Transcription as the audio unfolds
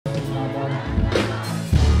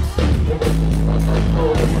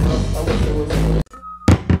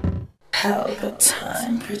Pelpa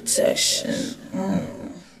time protection.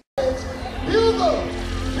 Bugle!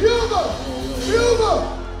 Bugle! Bugle!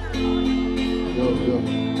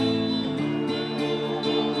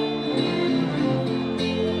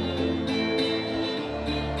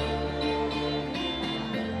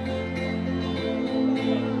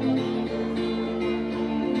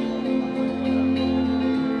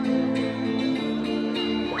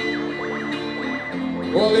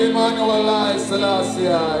 Holy Emmanuel,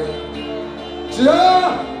 Selassie,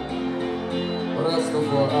 Jah!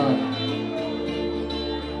 Rastafari.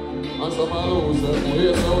 And some are losers, who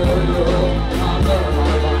hear so we really go. And turn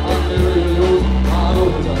my back on the radio. And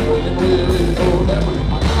losers, we really go. Them,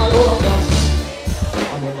 and all over them.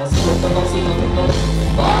 And when I see what I'm seeing,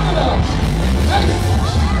 I'm back it up.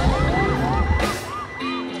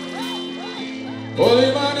 Holy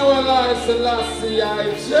Emmanuel, Selassie,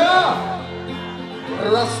 Jah!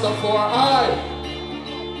 Rastafari.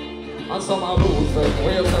 And some are losers,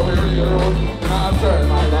 we'll say we really road. And turn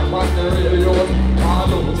my back on the radio.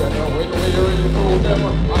 And losers, we really know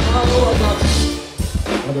them. And all over that.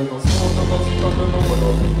 And they don't smoke, they don't see, they don't know.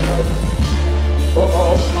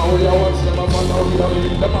 Now we are watching them, and now we are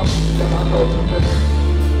leading them, and see them, and know them.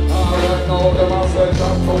 Alright, now them are said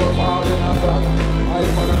that for a party and that.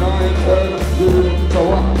 I'm on an iron turn, so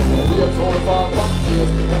what? We are so far back, yes,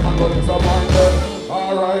 them are going to mind them.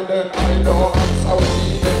 Alright then, I know I'm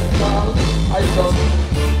sorry then, I just...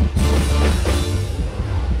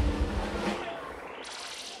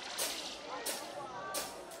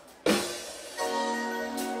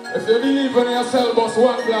 If you believe in yourself, bust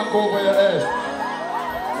one blank over your head. I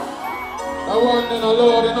want in the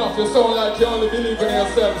Lord enough, you sound like you only believe in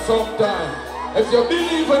yourself sometimes. If you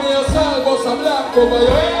believe in yourself, bust a blank over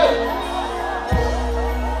your head.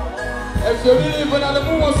 If you believe in the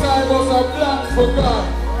Most High, bust a blank for God.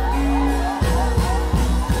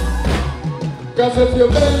 Cause if you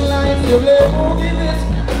blame life, you blame who give it,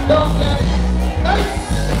 don't blame. Hey.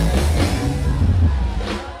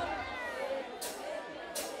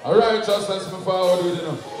 Alright, just let's move forward with it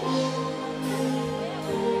now.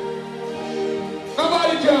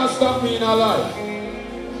 Nobody can stop me in a life.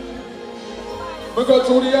 We go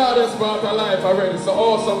through the hardest part of life already, so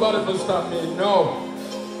oh, somebody will stop me. No.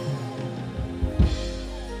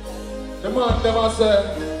 The man never say,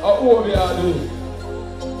 oh, we are doing.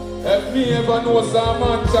 If me ever know some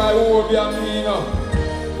man try who be a me now.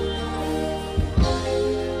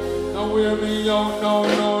 Now wear me young, no.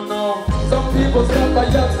 Some people stop by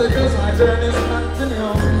obstacles, my journey's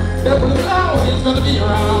continue. Devil is always gonna be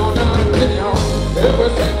around, continue. Every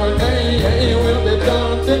single day, it will be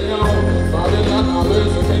continue. Babylon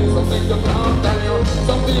always thinks something to continue.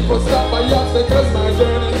 Some people stop by obstacles, my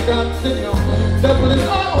journey's continue. Devil is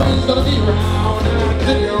always gonna be around,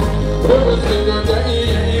 continue. Every single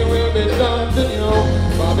day, it will be continue.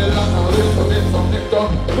 Babylon always thinks something to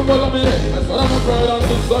follow me. That's what I'm afraid of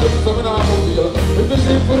this life, so I'm not feel. If the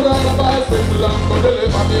sheep will run a bicycle, I'm gonna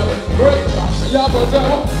live on here. Great gosh, yeah, but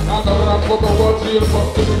I'm gonna run for the world, real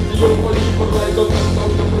fuck to the deal. For people like us, and so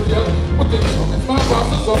to forget. But it's my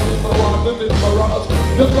process, some people want to live for us.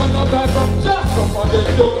 You cannot die from just somebody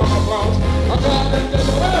you come about. I can't end the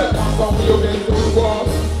world, that's how we are going to war.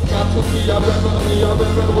 Not to be a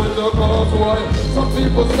rebel with the cause why. Some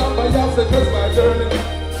people stop by obstacles by journey.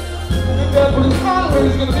 The devil is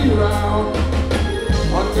always gonna be around.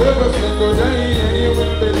 On every single day, and he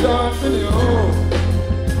will be dancing you.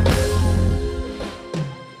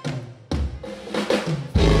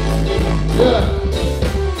 Yeah.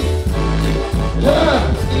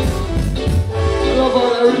 I love how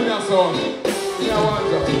they read that song. Yeah, I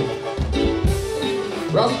wonder.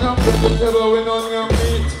 Right now, the devil win on your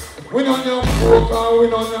feet. Win on your broke and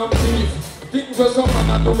win on your feet. Things for someone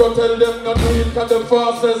and do go tell them not to eat. Cause the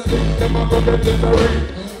fastest thing, them a go get it to read.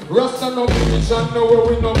 Rasta no finish and no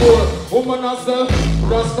way we no more. Woman herself,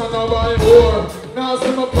 Rasta no buy more. Now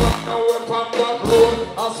see my partner whip on back road.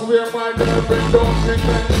 I swear my girlfriend don't drink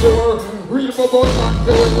and sure. Real bubble and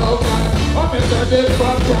do it love man. I'm in the dead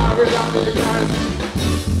but carry on the guys.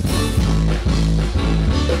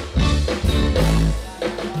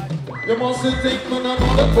 You must think man I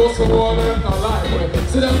know the post of water in a life.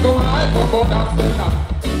 See them go high for that's the night.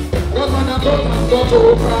 Cause when I go to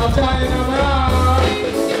Praja in a man.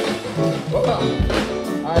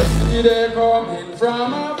 I see they coming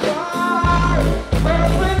from afar.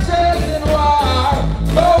 Perfect chasing war.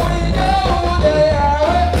 But we know they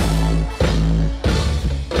are.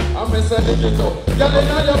 I'm missing the ghetto. Girl, you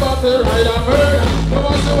know you're about to ride a murder. You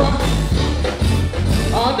want to what?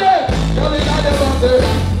 Are they? Girl, you know you're about to.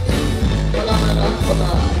 I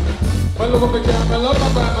love my cat, I love my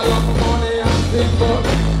bag, I love my money and people.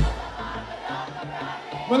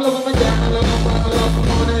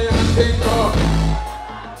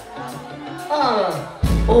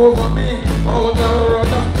 over me. Out the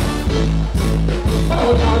road.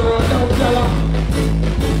 Out the road, fella.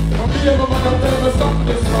 I'm here, my mother tell me something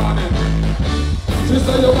this morning. She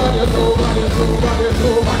said your body, your body, your body,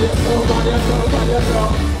 your body, your body, your body, your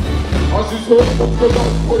body. And she said, I'm going to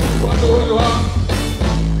put you on the way.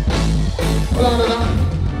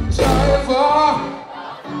 Driver.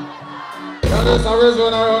 Yeah, there's a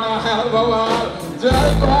reason around a hell of a wall.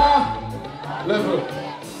 Driver. Level.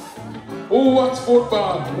 Who watch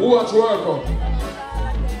football? Who watch World Cup?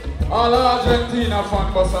 All Argentina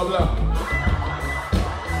fan must have left.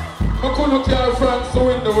 I couldn't carry France to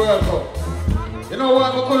win the World Cup. You know why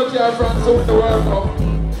I couldn't carry France to win the World Cup?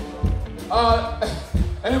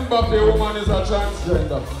 Mbappe woman is a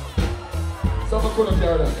transgender. So I couldn't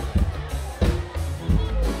carry them.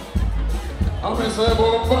 I'm going to say,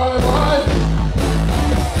 bye-bye.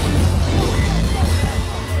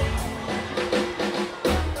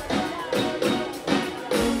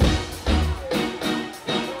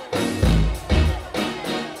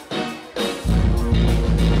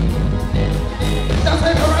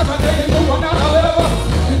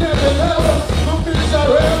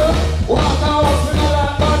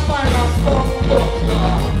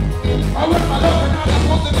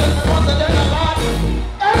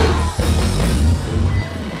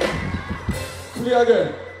 Again.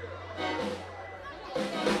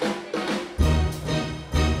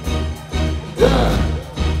 Yeah.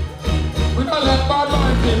 We don't let bad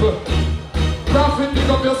mind people. Graphic, pick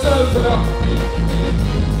up yourself, you know.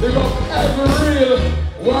 Pick up every real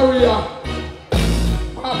warrior.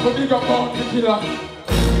 I have to pick up Bounty Killer. I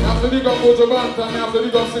have to pick up Bojo Bantam. I have to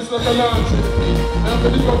pick up Sister Kalanchi. I have to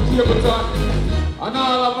pick up Cableton. And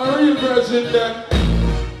all of my real virgin there.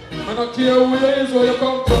 I don't care who it is, where you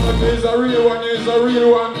come from, if it's a real one, it's a real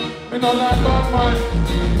one. I don't like bad man.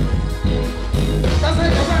 That's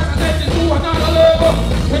like a man that takes you to another level.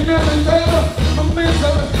 We never tell you, I'm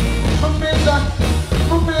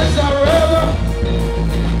rebel.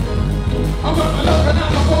 I'm gonna look and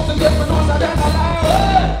I'm supposed to get my nose out of that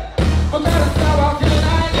alive. I'm gonna start walking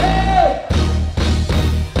like that.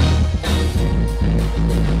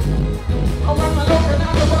 I'm gonna look and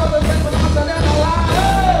I'm supposed to get my nose out of that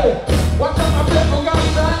alive. What time I play for God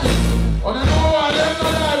that? On the know I live my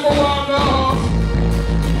life for one now.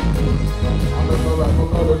 I'm gonna go back for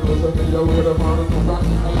God and lose a million with a man to run.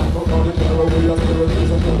 I like to call it terror with your spirit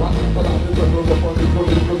is on the one. But I'm the devil of all the good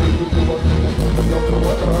people who do what you want.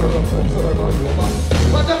 What are the folks that are going to do?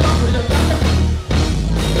 What am I for you?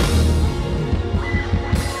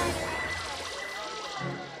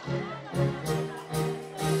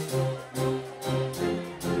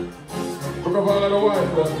 Look up all of the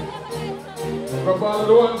wife then. Look up all of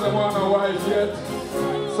the ones that want a wife yet.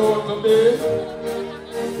 So today,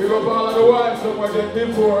 pick up all of the wives that want to get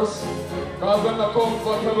divorced. Because they're not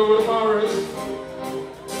comfortable with marriage.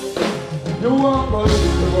 You want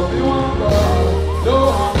believe, you want God. You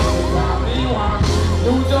want me, want.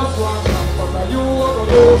 You just want something, you want to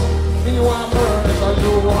lose. Me want burn,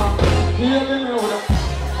 you want. Hear me know that.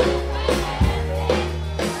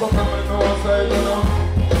 Some of them know say, you know.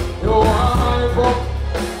 You want hype up.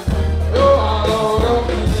 You want load up.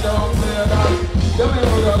 You don't say that. You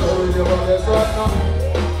know that you want this right now.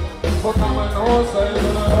 But I'm no say,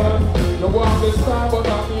 you know. You want this time, but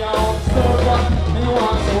I'm me out. So me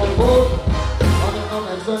want so good. And it don't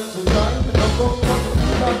make sense to try. You don't go back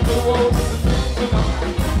to the world.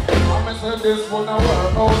 I'm say this one I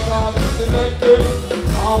work out all this selected.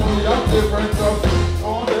 And we have different stuff.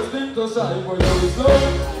 All this thing to say for you is love.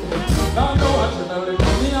 Now know what you know,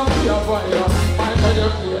 me and me a fire. My head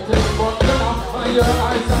is creative, but you know, and your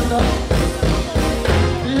eyes and the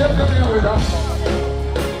behave to me with us.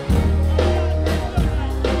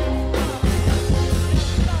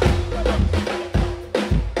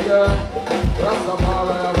 Yeah, that's the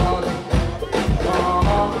power about it.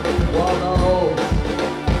 Wanna know.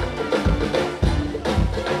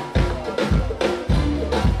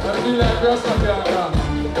 I feel like that's what they are done.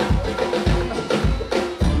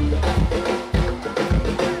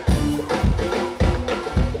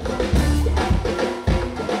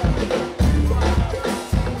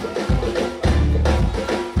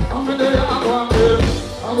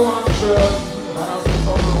 I'm going to share, and I see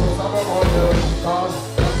some rules about you, cause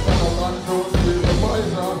that's when I can do is the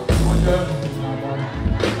poison on you.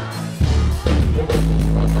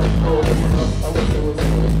 That's how you know, that's how we do it.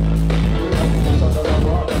 We have to shut that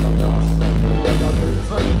up, and I'm just, we have to do the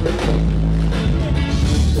same thing.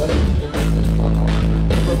 Yeah,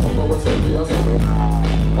 remember what's in the asshole.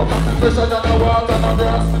 I'm not the fish under the water, and I'm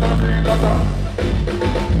grass, and I'm green, I'm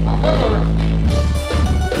better.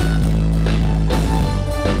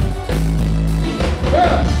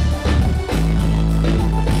 Yeah.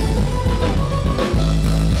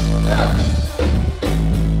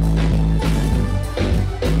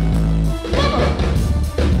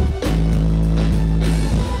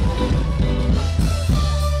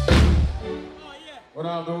 When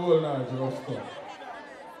I have the whole night, rough cut.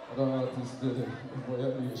 I don't know what this did it for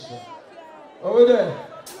your nation. Over there.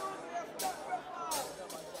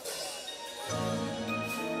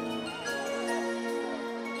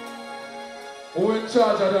 Who in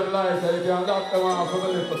charge of them lights? You can lock them off for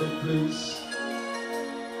me for the please.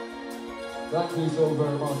 Thank you so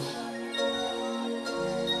very much.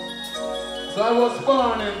 So I was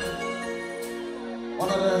born in one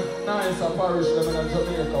of the nicer parishes in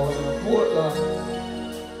Jamaica, was in Portland.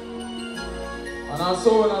 And as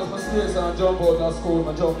soon as my stays and jump out of school,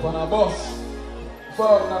 I jump on a bus for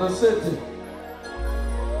out of the city.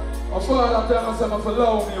 My father tell me say I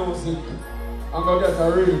love music and go get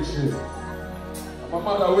a real trip. My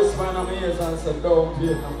mother whispered in my ears and said, don't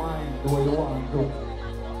pay no mind, do what you want to do.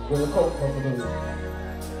 Do you comfortable.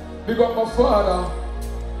 Big up my father.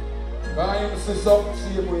 Because he see something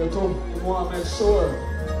same way too. He want to make sure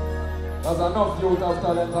there's enough youth have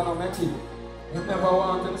talent and make it. He never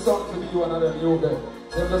wanted something to be one of them youth there.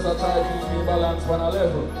 They just try to keep me balance on a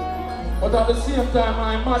level. But at the same time,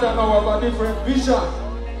 my mother now have a different vision.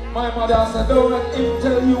 My mother said, don't let him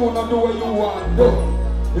tell you not do what you want to do.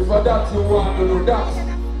 If for that you want to do that.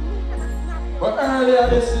 But earlier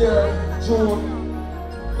this year, June,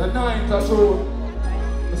 the 9th of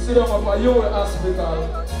June, we sit down up at your hospital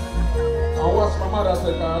and watch my mother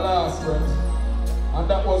take her last breath. And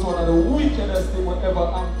that was one of the wickedest things that ever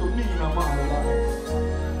happened to me in my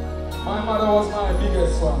life. My mother was my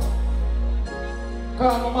biggest one.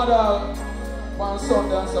 Called my mother one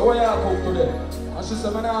Sunday and said, what you cook today? And she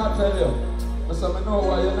said, I don't tell you. I said, I know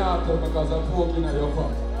why you're not telling me because I'm poking at your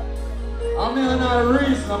pot. I mean, I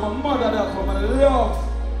reason, I'm a mother that for my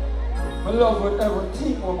love with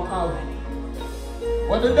everything I have.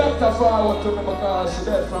 When the doctor forward to me because she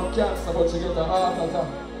died from cancer, but she get a heart attack.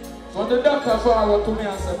 So when the doctor forward to me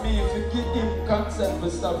and said, me, if you give him consent, we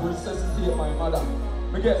stop resuscitate my mother.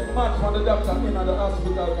 We get mad from the doctor in the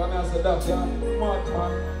hospital, and I said, doctor, mad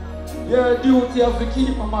man. Your duty is to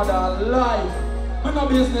keep my mother alive. I'm no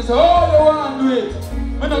business, all you want to do it.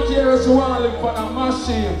 I don't care if she want to live on a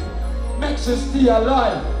machine. Make she stay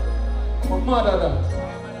alive. My mother that.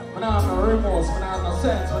 I don't have no remorse, I don't have no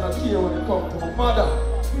sense, I don't care when it comes to my mother.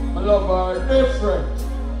 I love her different.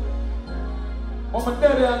 When my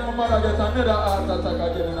daddy and my mother get another heart attack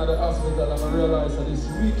again in the hospital, and I realize that it's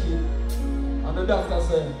wicked. And the doctor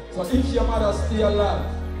said, so if your mother stay alive,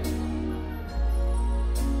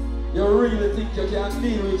 you really think you can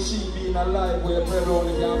deal with she being alive where your bread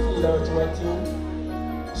only can feed her to a tune?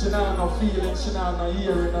 She not no feeling, she not no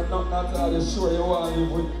hearing, and nothing at all. You sure you want to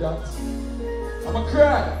live with that? I'ma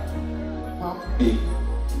cry. I'm big.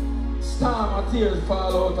 Storm of tears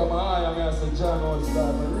fall out of my eye, and I said, John, what's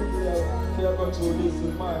that? I really feel go through this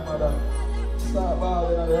with my mother. Start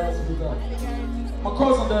bawling at the hospital. My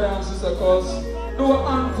cousin there and she said, cause no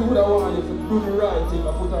auntie would have want you to do the right thing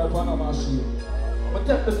and put her upon a machine. I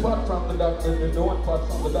take the pot from the doctor, the one pot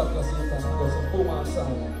from the doctor same time, and go some boom and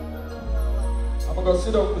sound. I'm going to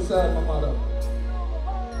sit up beside my mother.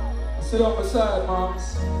 I sit up beside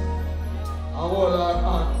moms and hold her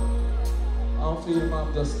hand and feel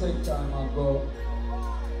mom just take time and go.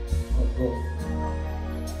 And go.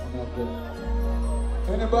 And go.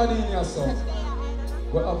 Anybody in your son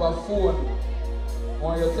will have a phone,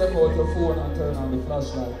 when you take out your phone and turn on the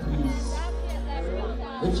flashlight, please.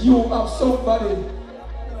 If you have somebody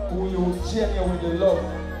who you genuinely love,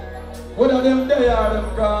 whether them there or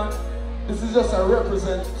them gone, this is just a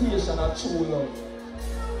representation of true love.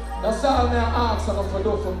 That's all I ask and for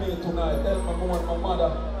do for me tonight. Help me more and my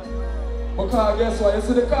mother. Because guess what? You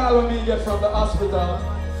see the call when me get from the hospital,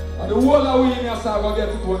 and the whole of we in here so I go get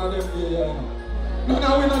it one of them here, you know. None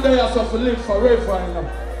of we not there so to live forever, you know.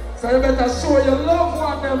 So you better show your love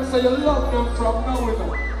one them, so you love them from now, you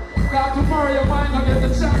know. Because tomorrow you might not get the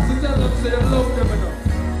chance to tell them, say you love them, you know.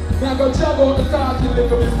 I go jab out the talking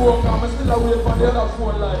little bit more, because I'm still away from the other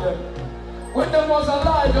phone like them. When them was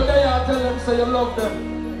alive, you're there and tell them, say you love them.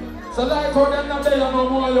 So like how them not there no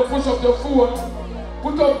more, you push up your phone,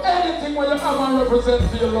 put up anything where you have and represent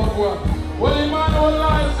for your loved one. Well, Emmanuel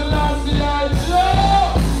lies the last year,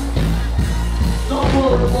 don't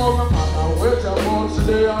worry about me, man. I'll wait about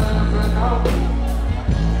today and every now.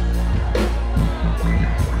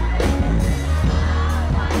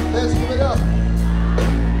 Let's give it up.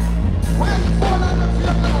 Where's the phone on the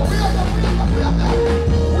field now? We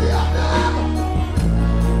are there.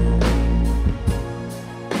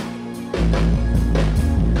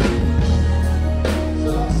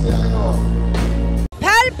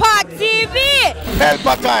 Pelpa TV!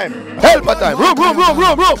 Pelpa time. Pelpa time. Room.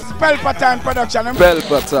 Pelpa time production.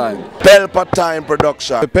 Pelpa time. Pelpa time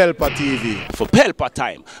production. Pelpa TV. For Pelpa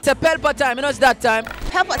time. It's a Pelpa time, you know it's that time.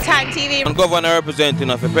 Pelpa time TV. I'm governor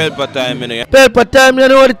representing of a Pelpa time, you know. Pelpa time, you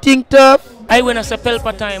know what I think tough? I when I say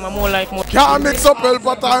Pelpa time, I'm more like more. Can't mix up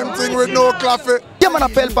Pelpa time thing with no coffee. Yeah, man, a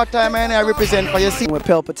Pelpa time, and I represent for you. See, we're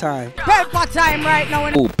Pelpa time. Pelpa time right now.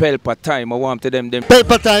 Oh, Pelpa time, I want to them.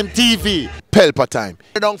 Pelpa time TV. Pelpa time.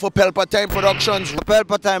 Down for Pelpa time productions.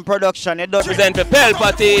 Pelpa time production. It does Represent for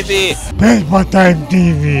Pelpa TV. Pelpa time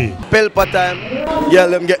TV. Pelpa time. Yeah,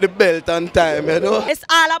 let them get the belt on time, you know. It's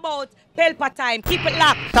all about Pelpa time. Keep it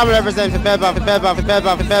locked. Some represent for Pelpa,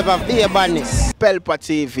 the badness. Pelpa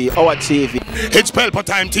TV, our TV. It's Pelpa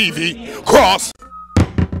time TV. Cross.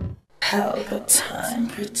 Pelpa time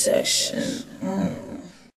protection.